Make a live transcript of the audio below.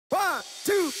1,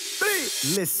 2,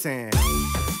 3, listen.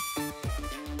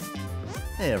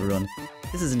 Hey everyone,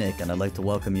 this is Nick and I'd like to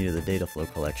welcome you to the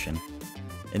Dataflow collection.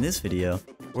 In this video,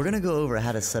 we're going to go over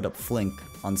how to set up Flink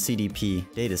on CDP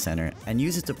data center and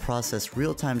use it to process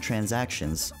real-time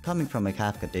transactions coming from a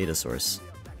Kafka data source.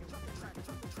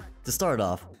 To start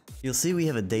off, you'll see we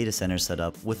have a data center set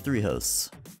up with 3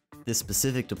 hosts. This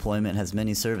specific deployment has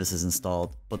many services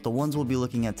installed, but the ones we'll be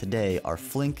looking at today are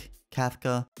Flink,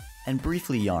 Kafka, and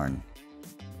briefly Yarn.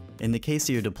 In the case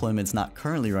of your deployment's not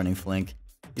currently running Flink,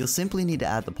 you'll simply need to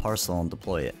add the parcel and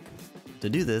deploy it. To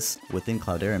do this, within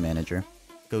Cloudera Manager,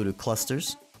 go to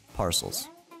Clusters, Parcels.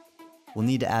 We'll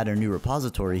need to add our new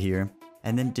repository here,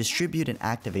 and then distribute and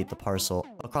activate the parcel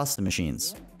across the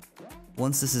machines.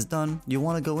 Once this is done, you'll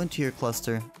want to go into your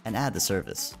cluster and add the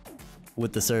service.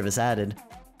 With the service added,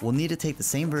 we'll need to take the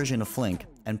same version of Flink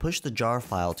and push the jar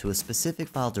file to a specific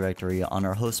file directory on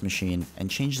our host machine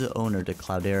and change the owner to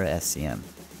Cloudera SCM.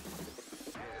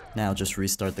 Now just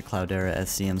restart the Cloudera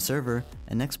SCM server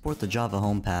and export the Java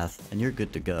home path and you're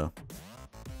good to go.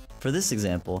 For this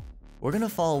example, we're going to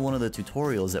follow one of the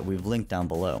tutorials that we've linked down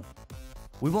below.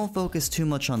 We won't focus too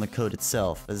much on the code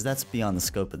itself as that's beyond the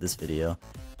scope of this video,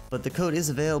 but the code is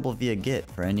available via Git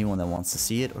for anyone that wants to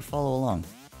see it or follow along.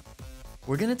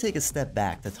 We're going to take a step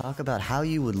back to talk about how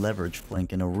you would leverage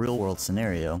Flink in a real-world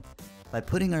scenario by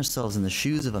putting ourselves in the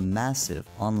shoes of a massive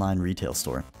online retail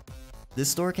store. This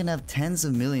store can have tens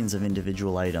of millions of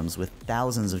individual items with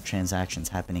thousands of transactions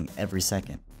happening every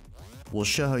second. We'll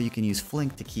show how you can use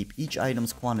Flink to keep each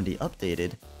item's quantity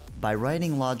updated by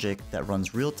writing logic that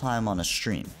runs real-time on a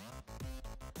stream.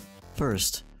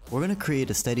 First, we're going to create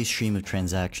a steady stream of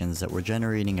transactions that we're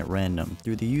generating at random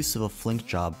through the use of a Flink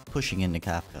job pushing into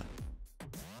Kafka.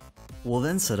 We'll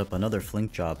then set up another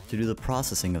Flink job to do the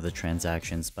processing of the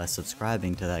transactions by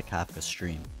subscribing to that Kafka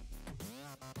stream.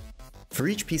 For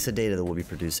each piece of data that we'll be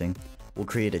producing, we'll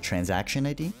create a transaction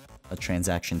ID, a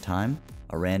transaction time,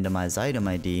 a randomized item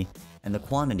ID, and the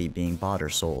quantity being bought or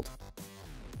sold.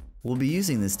 We'll be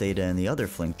using this data in the other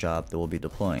Flink job that we'll be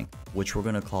deploying, which we're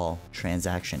going to call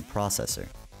Transaction Processor.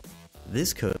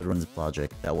 This code runs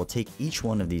logic that will take each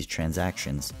one of these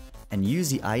transactions and use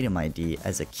the item ID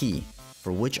as a key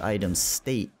for which item's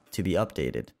state to be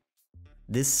updated.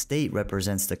 This state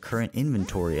represents the current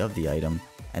inventory of the item,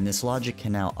 and this logic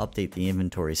can now update the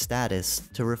inventory status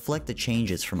to reflect the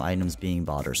changes from items being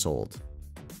bought or sold.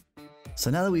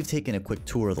 So now that we've taken a quick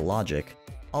tour of the logic,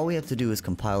 all we have to do is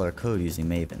compile our code using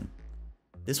Maven.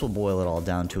 This will boil it all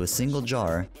down to a single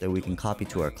jar that we can copy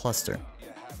to our cluster.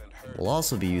 We'll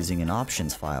also be using an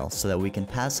options file so that we can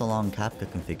pass along Kafka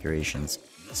configurations,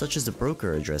 such as the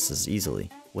broker addresses easily,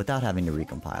 without having to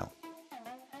recompile.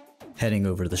 Heading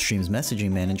over to the stream's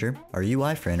messaging manager, our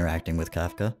UI for interacting with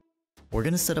Kafka, we're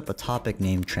going to set up a topic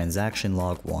named transaction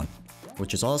log1,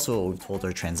 which is also what we've told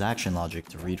our transaction logic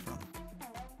to read from.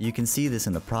 You can see this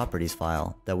in the properties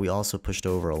file that we also pushed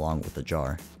over along with the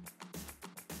jar.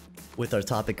 With our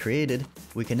topic created,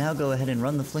 we can now go ahead and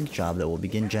run the Flink job that will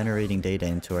begin generating data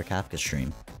into our Kafka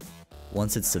stream.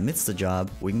 Once it submits the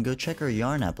job, we can go check our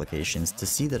Yarn applications to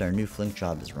see that our new Flink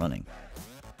job is running.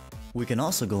 We can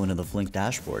also go into the Flink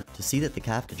dashboard to see that the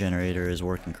Kafka generator is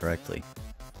working correctly.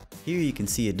 Here you can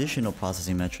see additional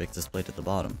processing metrics displayed at the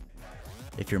bottom.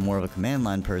 If you're more of a command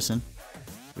line person,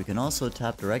 we can also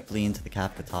tap directly into the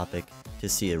Kafka topic to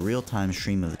see a real-time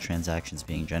stream of the transactions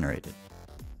being generated.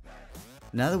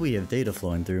 Now that we have data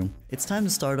flowing through, it's time to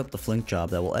start up the Flink job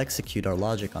that will execute our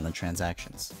logic on the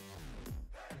transactions.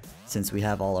 Since we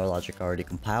have all our logic already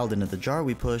compiled into the jar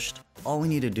we pushed, all we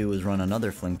need to do is run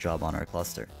another Flink job on our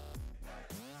cluster.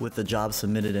 With the job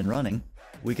submitted and running,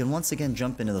 we can once again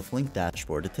jump into the Flink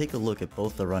dashboard to take a look at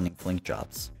both the running Flink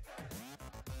jobs.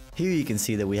 Here you can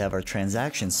see that we have our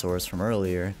transaction source from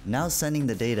earlier now sending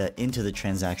the data into the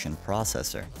transaction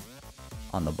processor.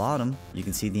 On the bottom, you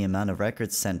can see the amount of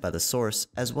records sent by the source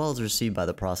as well as received by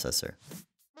the processor.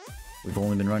 We've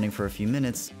only been running for a few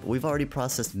minutes, but we've already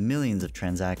processed millions of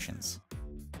transactions.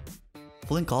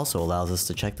 Flink also allows us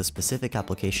to check the specific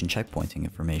application checkpointing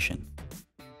information.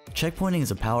 Checkpointing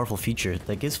is a powerful feature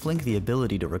that gives Flink the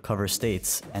ability to recover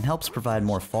states and helps provide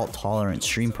more fault-tolerant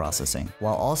stream processing,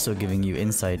 while also giving you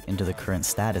insight into the current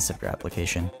status of your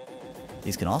application.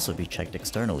 These can also be checked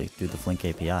externally through the Flink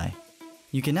API.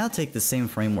 You can now take the same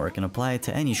framework and apply it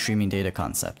to any streaming data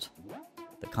concept.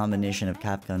 The combination of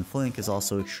Kafka and Flink is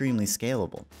also extremely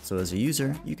scalable, so as a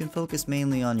user, you can focus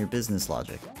mainly on your business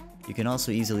logic. You can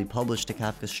also easily publish to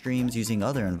Kafka streams using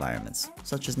other environments,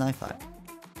 such as NiFi.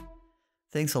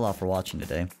 Thanks a lot for watching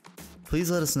today.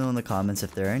 Please let us know in the comments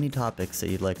if there are any topics that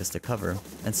you'd like us to cover,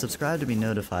 and subscribe to be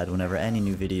notified whenever any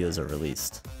new videos are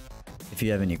released. If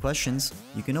you have any questions,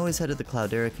 you can always head to the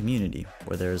Cloudera Community,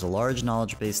 where there is a large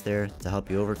knowledge base there to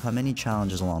help you overcome any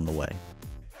challenges along the way.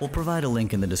 We'll provide a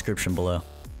link in the description below.